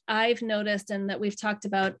things that I've noticed and that we've talked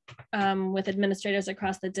about with administrators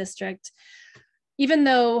across the district, even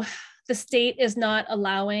though the state is not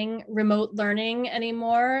allowing remote learning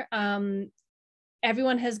anymore,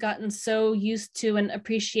 everyone has gotten so used to and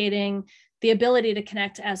appreciating the ability to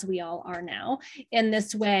connect, as we all are now, in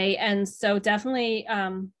this way. And so definitely,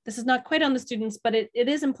 this is not quite on the students, but it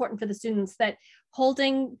is important for the students that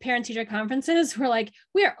holding parent-teacher conferences, we're like,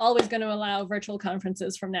 we are always going to allow virtual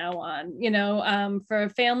conferences from now on, for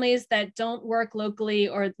families that don't work locally,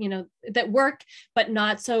 or, that work, but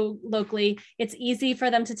not so locally. It's easy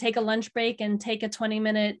for them to take a lunch break and take a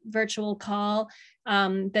 20-minute virtual call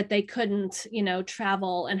that they couldn't,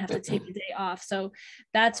 travel and have to take a day off. So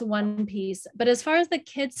that's one piece. But as far as the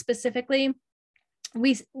kids specifically,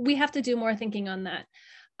 we have to do more thinking on that.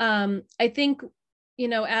 I think,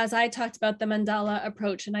 as I talked about the mandala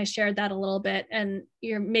approach, and I shared that a little bit, and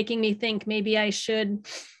you're making me think maybe I should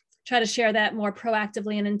try to share that more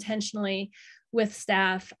proactively and intentionally with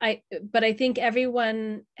staff. But I think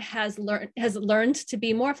everyone has learned to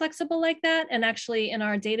be more flexible like that. And actually in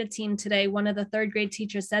our data team today, one of the third grade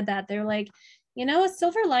teachers said that. They're like, a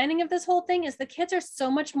silver lining of this whole thing is the kids are so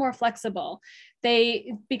much more flexible.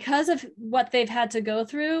 Because of what they've had to go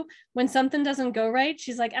through, when something doesn't go right,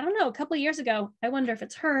 she's like, I don't know, a couple of years ago, I wonder if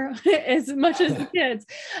it's her as much as the kids.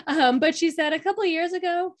 But she said a couple of years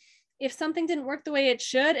ago, if something didn't work the way it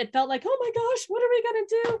should, it felt like, oh my gosh, what are we going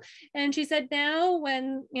to do? And she said now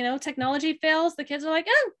when, technology fails, the kids are like,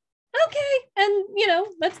 oh, okay. And,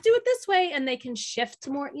 let's do it this way. And they can shift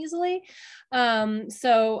more easily.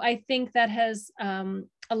 So I think that has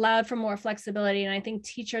allowed for more flexibility. And I think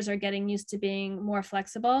teachers are getting used to being more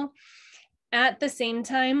flexible. At the same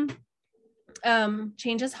time,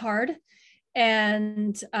 change is hard.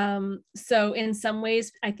 And so in some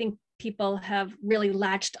ways, I think people have really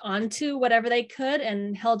latched onto whatever they could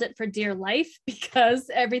and held it for dear life because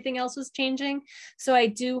everything else was changing. So I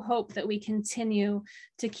do hope that we continue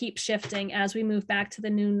to keep shifting as we move back to the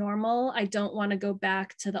new normal. I don't want to go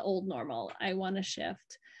back to the old normal. I want to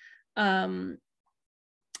shift. And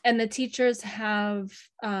the teachers have,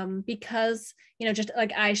 because, just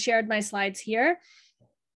like I shared my slides here,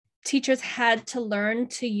 teachers had to learn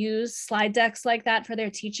to use slide decks like that for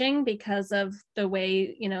their teaching because of the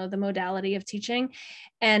way, the modality of teaching,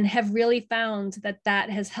 and have really found that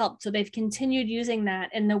has helped. So they've continued using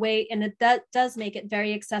that in the way, and that does make it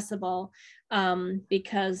very accessible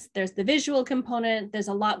because there's the visual component, there's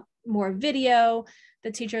a lot more video.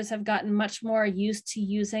 The teachers have gotten much more used to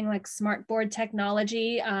using like smartboard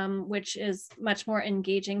technology, which is much more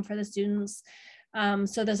engaging for the students.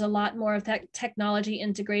 So there's a lot more of that technology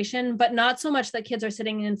integration, but not so much that kids are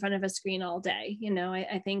sitting in front of a screen all day.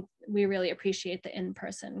 I think we really appreciate the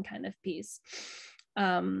in-person kind of piece.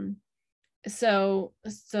 So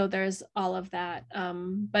there's all of that.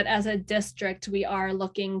 But as a district, we're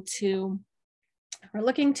looking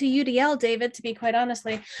to UDL, David, to be quite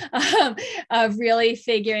honestly, of really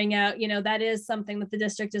figuring out, that is something that the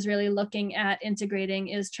district is really looking at integrating,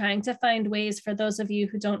 is trying to find ways for those of you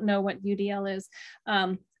who don't know what UDL is.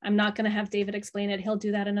 I'm not going to have David explain it. He'll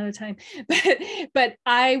do that another time. But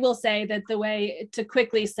I will say that the way to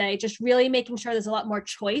quickly say, just really making sure there's a lot more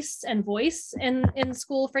choice and voice in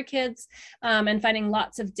school for kids, and finding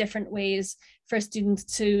lots of different ways for students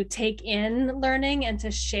to take in learning and to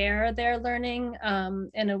share their learning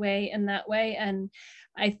in that way. And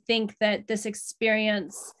I think that this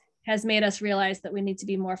experience has made us realize that we need to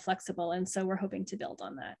be more flexible. And so we're hoping to build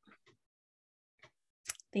on that.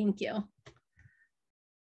 Thank you.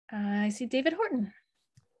 I see David Horton.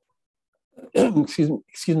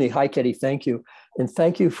 Excuse me. Hi, Katie. Thank you. And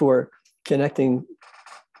thank you for connecting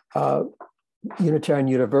Unitarian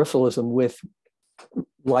Universalism with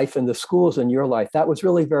life in the schools and your life. That was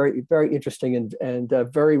really very, very interesting and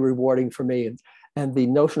very rewarding for me. And the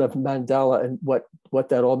notion of mandala and what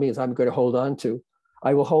that all means, I'm going to hold on to.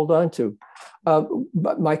 I will hold on to.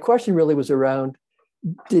 But my question really was around,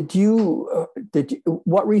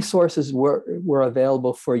 what resources were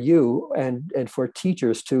available for you and for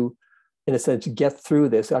teachers to, in a sense, get through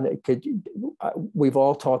this? And we've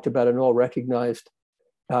all talked about and all recognized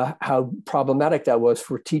how problematic that was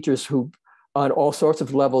for teachers who, on all sorts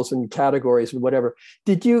of levels and categories and whatever.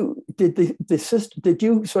 Did you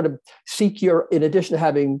sort of seek in addition to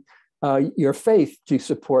having your faith to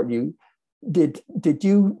support you, did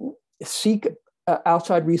you seek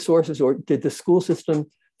outside resources, or did the school system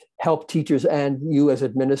help teachers and you as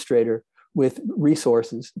administrator with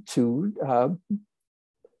resources to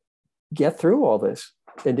get through all this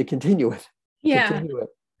and to continue it? Yeah.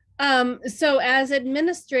 So as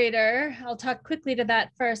administrator, I'll talk quickly to that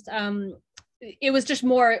first. It was just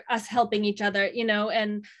more us helping each other,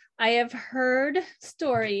 and I have heard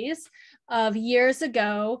stories of years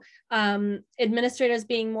ago, administrators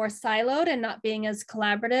being more siloed and not being as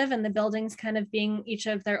collaborative, and the buildings kind of being each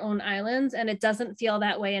of their own islands. And it doesn't feel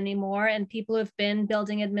that way anymore. And people who've been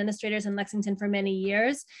building administrators in Lexington for many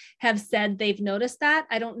years have said they've noticed that.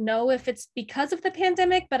 I don't know if it's because of the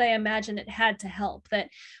pandemic, but I imagine it had to help, that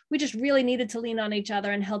we just really needed to lean on each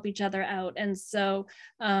other and help each other out. And so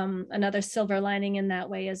another silver lining in that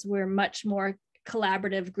way is we're much more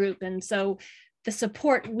collaborative group. And so the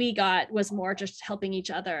support we got was more just helping each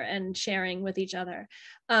other and sharing with each other.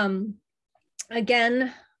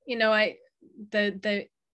 Again, you know, the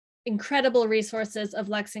incredible resources of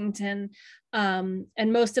Lexington, and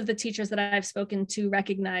most of the teachers that I've spoken to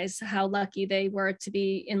recognize how lucky they were to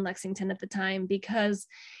be in Lexington at the time, because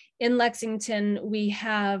in Lexington we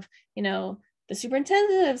have, you know, the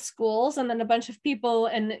superintendent of schools and then a bunch of people,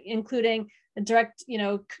 and including the direct, you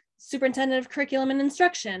know, superintendent of curriculum and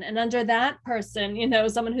instruction. And under that person, you know,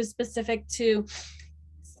 someone who's specific to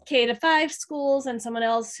K-5 schools and someone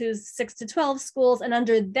else who's 6-12 schools. And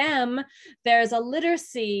under them, there's a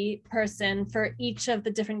literacy person for each of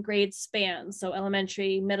the different grade spans. So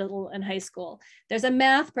elementary, middle, and high school. There's a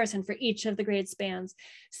math person for each of the grade spans.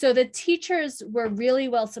 So the teachers were really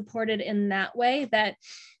well supported in that way, that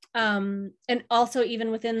and also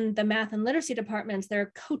even within the math and literacy departments, there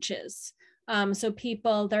are coaches. So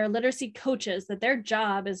people, there are literacy coaches that their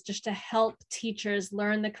job is just to help teachers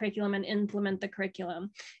learn the curriculum and implement the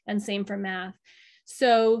curriculum, and same for math.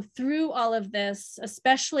 So through all of this,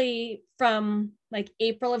 especially from like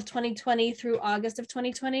April of 2020 through August of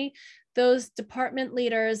 2020, those department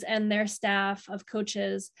leaders and their staff of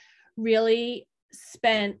coaches really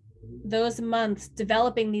spent those months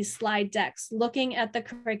developing these slide decks, looking at the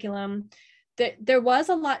curriculum. There was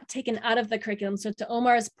a lot taken out of the curriculum. So to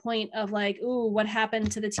Omar's point of like, ooh, what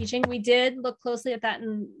happened to the teaching? We did look closely at that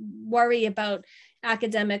and worry about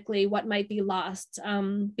academically what might be lost,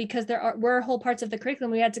 because were whole parts of the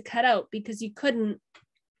curriculum we had to cut out because you couldn't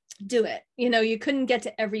do it. You know, you couldn't get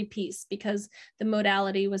to every piece because the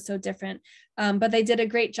modality was so different. But they did a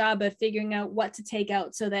great job of figuring out what to take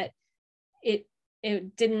out so that it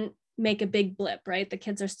didn't make a big blip, right? The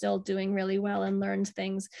kids are still doing really well and learned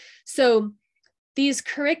things. So these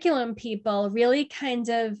curriculum people really kind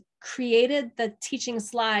of created the teaching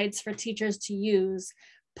slides for teachers to use,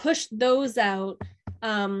 pushed those out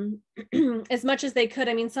as much as they could.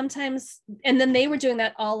 I mean, sometimes, and then they were doing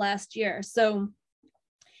that all last year. So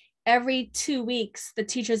every 2 weeks, the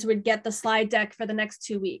teachers would get the slide deck for the next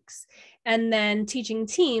 2 weeks. And then teaching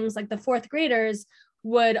teams, like the fourth graders,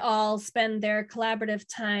 would all spend their collaborative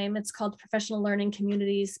time. It's called Professional Learning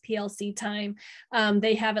Communities, PLC time.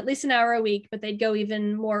 They have at least an hour a week, but they'd go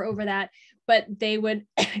even more over that. But they would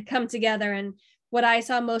come together, and what I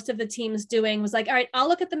saw most of the teams doing was like, all right, I'll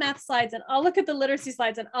look at the math slides and I'll look at the literacy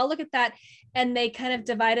slides and I'll look at that. And they kind of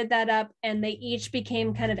divided that up, and they each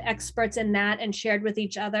became kind of experts in that and shared with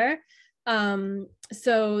each other.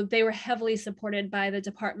 So they were heavily supported by the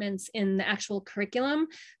departments in the actual curriculum.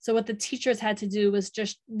 So what the teachers had to do was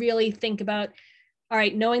just really think about, all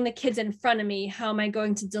right, knowing the kids in front of me, how am I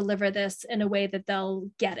going to deliver this in a way that they'll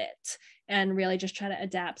get it, and really just try to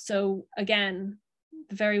adapt. So again,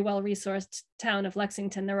 the very well-resourced town of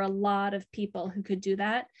Lexington, there were a lot of people who could do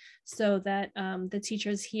that, so that the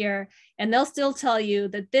teachers here, and they'll still tell you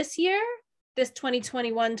that this year, this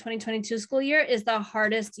 2021-2022 school year is the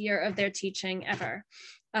hardest year of their teaching ever.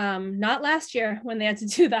 Not last year when they had to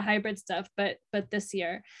do the hybrid stuff, but this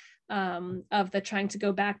year of the trying to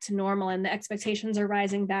go back to normal, and the expectations are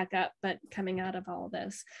rising back up, but coming out of all of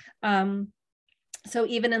this. So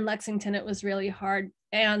even in Lexington, it was really hard.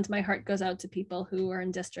 And my heart goes out to people who are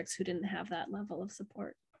in districts who didn't have that level of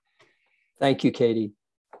support. Thank you, Katie.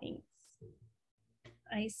 Thanks.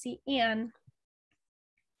 I see Anne.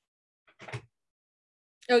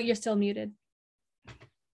 Oh, you're still muted.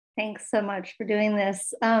 Thanks so much for doing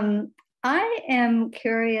this. I am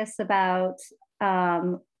curious about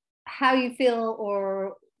how you feel,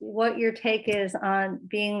 or what your take is on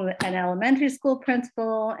being an elementary school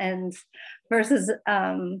principal and versus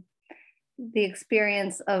the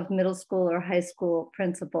experience of middle school or high school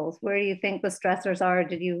principals. Where do you think the stressors are?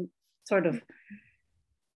 Did you sort of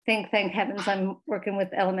think, thank heavens I'm working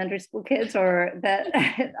with elementary school kids, or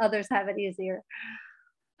that others have it easier?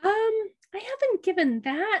 I haven't given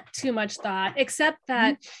that too much thought, except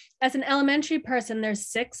that as an elementary person, there's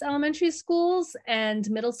 6 elementary schools, and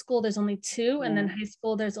middle school, there's only 2, and then high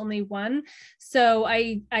school, there's only 1. So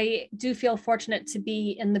I do feel fortunate to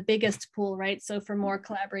be in the biggest pool, right? So for more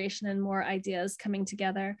collaboration and more ideas coming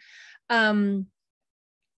together. I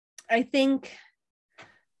think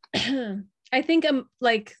I think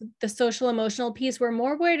like the social emotional piece, we're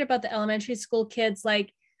more worried about the elementary school kids,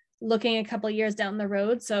 like looking a couple of years down the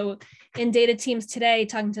road. So in data teams today,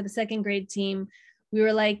 talking to the second grade team, we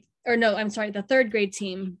were like, or no, I'm sorry, the third grade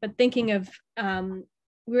team, but thinking of,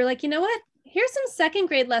 we were like, you know what? Here's some second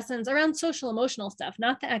grade lessons around social emotional stuff,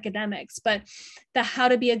 not the academics, but the how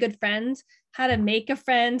to be a good friend, how to make a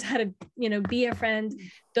friend, how to, you know, be a friend,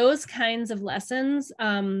 those kinds of lessons.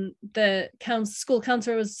 The school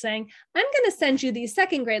counselor was saying, I'm going to send you these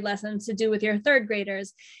second grade lessons to do with your third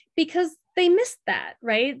graders, because they missed that,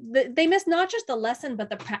 right? They missed not just the lesson, but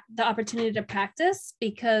the opportunity to practice,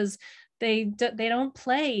 because they don't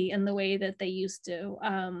play in the way that they used to.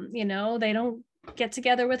 You know, they don't get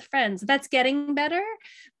together with friends. That's getting better,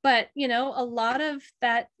 but you know, a lot of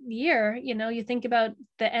that year, you know, you think about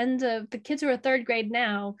the end of the kids who are third grade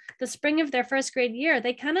now, the spring of their first grade year,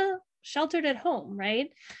 they kind of sheltered at home,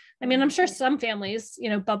 right? I mean, I'm sure some families, you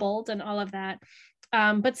know, bubbled and all of that,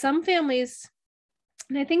 but some families,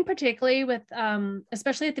 and I think particularly with,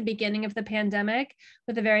 especially at the beginning of the pandemic,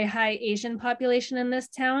 with a very high Asian population in this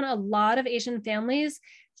town, a lot of Asian families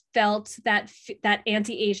felt that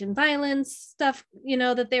anti-Asian violence stuff, you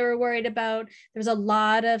know, that they were worried about. There's a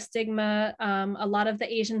lot of stigma. A lot of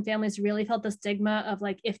the Asian families really felt the stigma of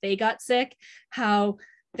like, if they got sick, how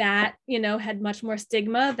that, you know, had much more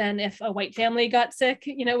stigma than if a white family got sick,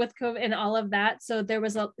 you know, with COVID and all of that. So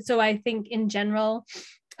so I think in general,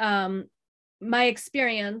 my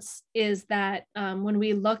experience is that when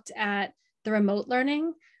we looked at the remote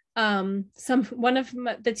learning, one of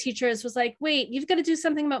the teachers was like, wait, you've got to do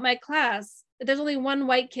something about my class. There's only one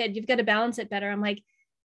white kid. You've got to balance it better. I'm like,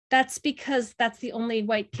 that's because that's the only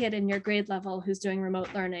white kid in your grade level who's doing remote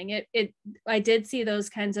learning. I did see those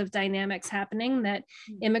kinds of dynamics happening, that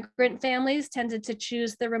immigrant families tended to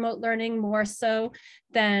choose the remote learning more so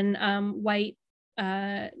than white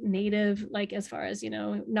native, like as far as, you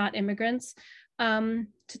know, not immigrants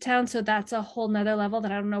to town. So that's a whole nother level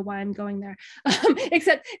that I don't know why I'm going there,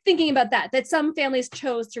 except thinking about that some families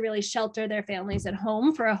chose to really shelter their families at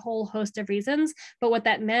home for a whole host of reasons. But what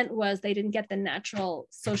that meant was they didn't get the natural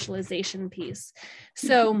socialization piece.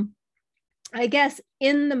 So I guess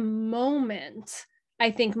in the moment, I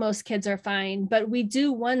think most kids are fine, but we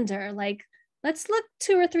do wonder, like, let's look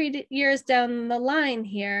 2 or 3 years down the line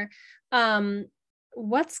here.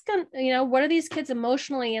 What are these kids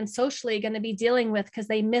emotionally and socially going to be dealing with because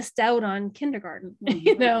they missed out on kindergarten,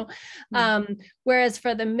 you know? Whereas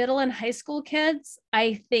for the middle and high school kids,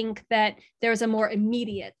 I think that there's a more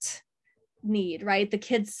immediate need, right? The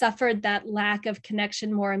kids suffered that lack of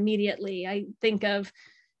connection more immediately. I think of,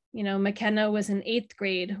 you know, McKenna was in 8th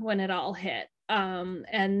grade when it all hit,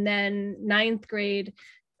 and then 9th grade,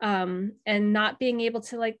 and not being able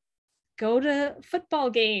to like go to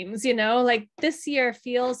football games, you know, like this year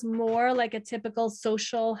feels more like a typical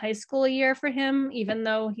social high school year for him, even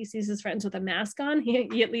though he sees his friends with a mask on,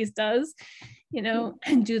 he at least does, you know,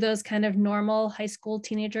 and do those kind of normal high school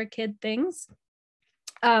teenager kid things.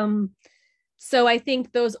 So I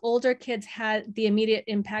think those older kids had the immediate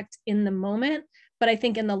impact in the moment, but I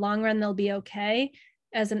think in the long run, they'll be okay.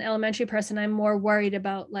 As an elementary person, I'm more worried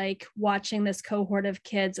about like watching this cohort of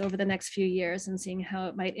kids over the next few years and seeing how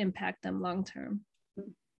it might impact them long-term.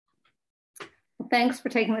 Well, thanks for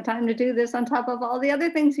taking the time to do this on top of all the other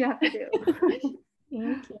things you have to do. Thank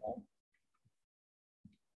you.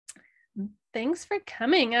 Thanks for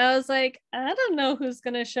coming. I was like, I don't know who's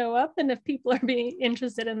going to show up and if people are being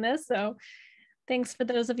interested in this. So thanks for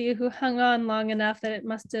those of you who hung on long enough that it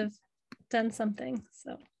must have done something.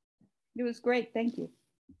 So it was great. Thank you.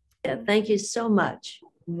 Yeah, thank you so much.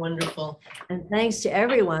 Wonderful. And thanks to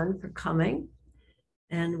everyone for coming.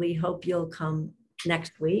 And we hope you'll come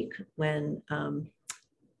next week when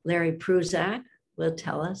Larry Pruzak will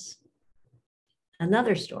tell us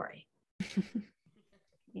another story.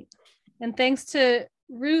 And thanks to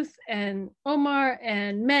Ruth and Omar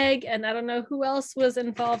and Meg, and I don't know who else was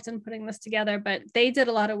involved in putting this together, but they did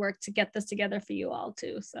a lot of work to get this together for you all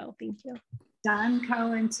too. So thank you. Don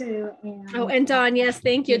Cohen too. And Don, yes,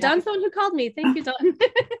 thank you. Yeah. Don's the one who called me. Thank you, Don.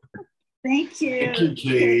 Thank you. Thank you,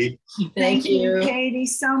 Katie. Thank you, Katie,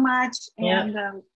 so much. Yeah. And